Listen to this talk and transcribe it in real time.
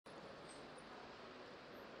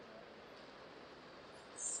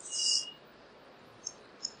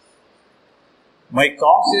My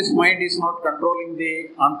conscious mind is not controlling the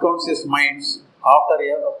unconscious minds after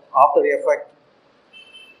effect,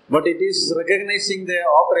 but it is recognizing the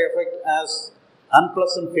after effect as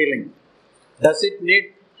unpleasant feeling. Does it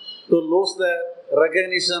need to lose the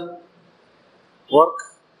recognition work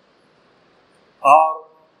or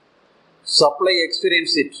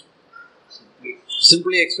experience it?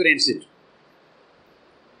 Simply experience it.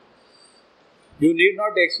 You need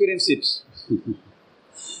not experience it.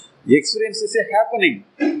 Experience is a happening.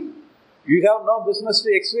 You have no business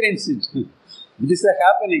to experience it. It is a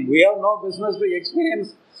happening. We have no business to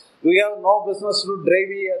experience. We have no business to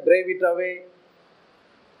drive it away.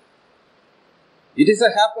 It is a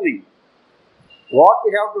happening. What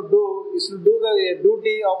we have to do is to do the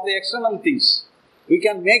duty of the external things. We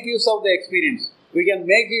can make use of the experience. We can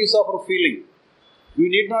make use of our feeling. You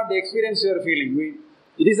need not experience your feeling.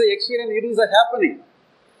 It is a experience. It is a happening.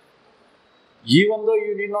 Even though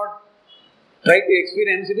you need not try to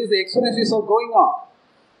experience, it is the experience is going on.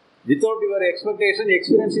 Without your expectation,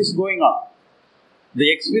 experience is going on.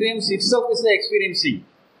 The experience itself is the experiencing.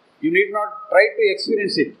 You need not try to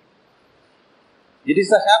experience it. It is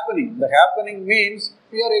the happening. The happening means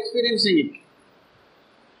you are experiencing it.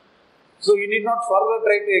 So you need not further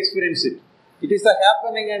try to experience it. It is the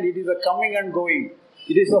happening and it is the coming and going.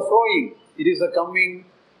 It is the flowing. It is the coming,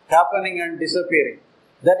 happening and disappearing.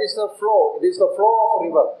 That is the flow. It is the flow of a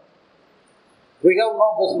river. We have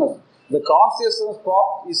no business. The consciousness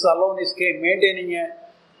part is alone is maintaining a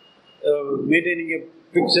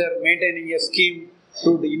picture, maintaining a scheme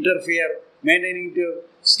to interfere, maintaining a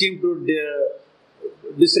scheme to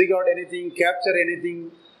disregard anything, capture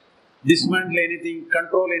anything, dismantle anything,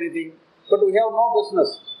 control anything. But we have no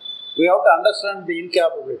business. We have to understand the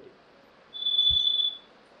incapability.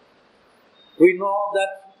 We know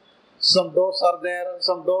that some doors are there,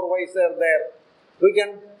 some doorways are there. We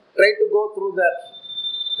can try to go through that.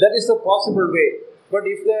 That is the possible way. But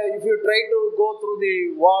if you try to go through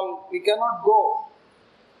the wall, we cannot go.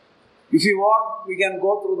 If you want, we can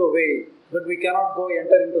go through the way, but we cannot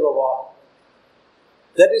enter into the wall.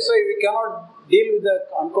 That is why we cannot deal with the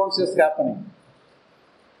unconscious happening.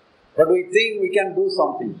 But we think we can do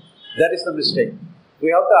something. That is the mistake. We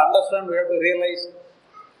have to understand, we have to realize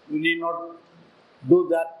we need not do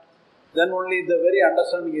that. Then only the very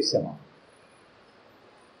understanding is enough.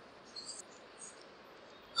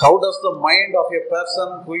 How does the mind of a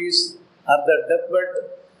person who is at the deathbed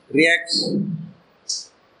reacts?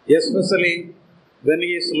 Especially when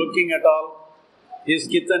he is looking at all his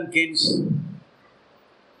kith and kins,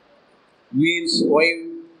 means why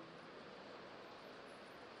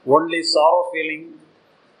only sorrow feeling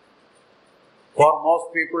for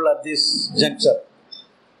most people at this juncture.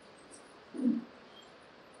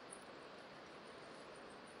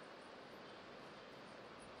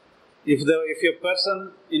 If a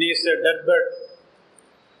person in his deathbed,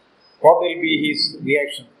 what will be his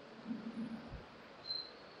reaction?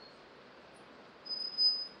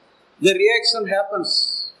 The reaction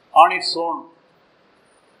happens on its own.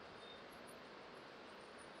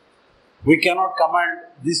 We cannot command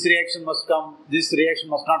this reaction must come, this reaction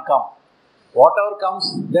must not come. Whatever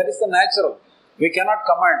comes, that is the natural. We cannot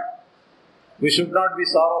command. We should not be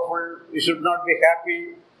sorrowful, we should not be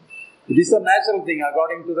happy. It is a natural thing.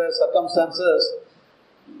 According to the circumstances,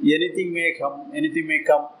 anything may come, anything may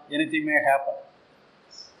happen.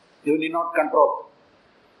 You need not control.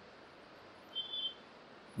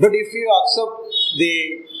 But if you accept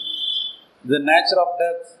the nature of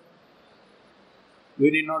death, we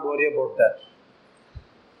need not worry about that.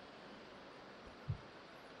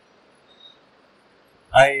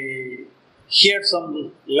 I shared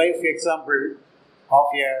some life example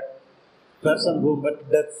of a person who met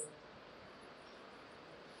death.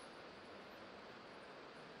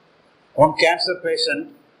 One cancer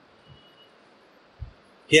patient,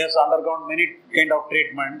 he has undergone many kind of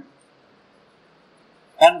treatment,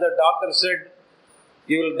 and the doctor said,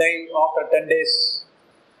 you will die after 10 days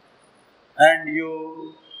and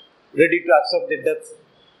you ready to accept the death.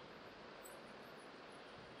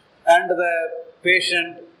 And the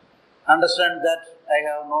patient understand that I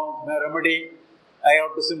have no remedy, I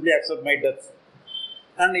have to simply accept my death.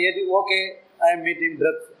 And yet, okay, I am meeting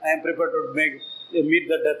death, I am prepared to meet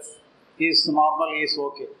the death. He is normal, he is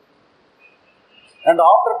okay. And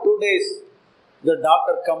after 2 days, the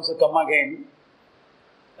doctor come again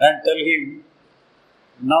and tell him,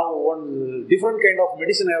 now one different kind of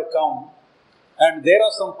medicine have come and there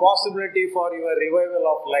are some possibility for your revival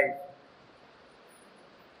of life.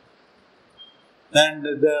 And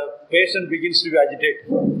the patient begins to be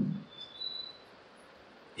agitated.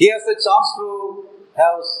 He has the chance to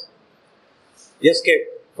have escape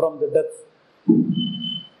from the death.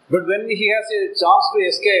 But when he has a chance to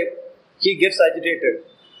escape, he gets agitated.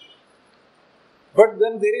 But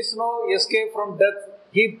when there is no escape from death,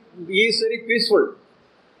 he is very peaceful.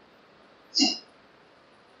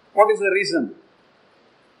 What is the reason?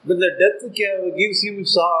 When the death gives him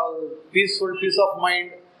peaceful peace of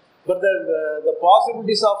mind, but the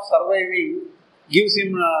possibilities of surviving gives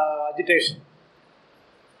him agitation.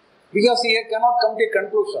 Because he cannot come to a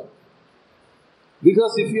conclusion.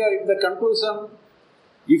 Because if the conclusion,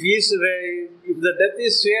 if the death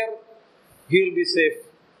is fair, he will be safe.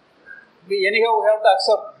 Anyhow, we have to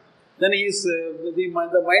accept. Then the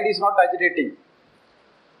mind is not agitating.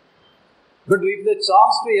 But if the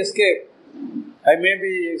chance to escape, I may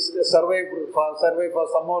be survive for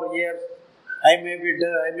some more years. I may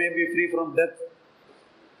be free from death.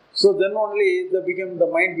 So then only the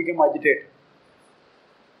mind become agitated.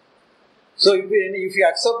 So if you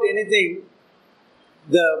accept anything,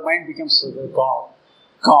 the mind becomes calm.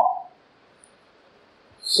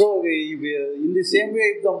 So in the same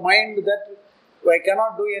way, if the mind that I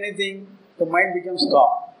cannot do anything, the mind becomes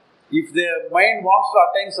calm. If the mind wants to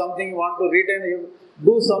attain something,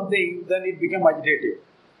 do something, then it becomes agitated.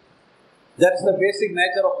 That is the basic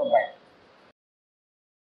nature of the mind.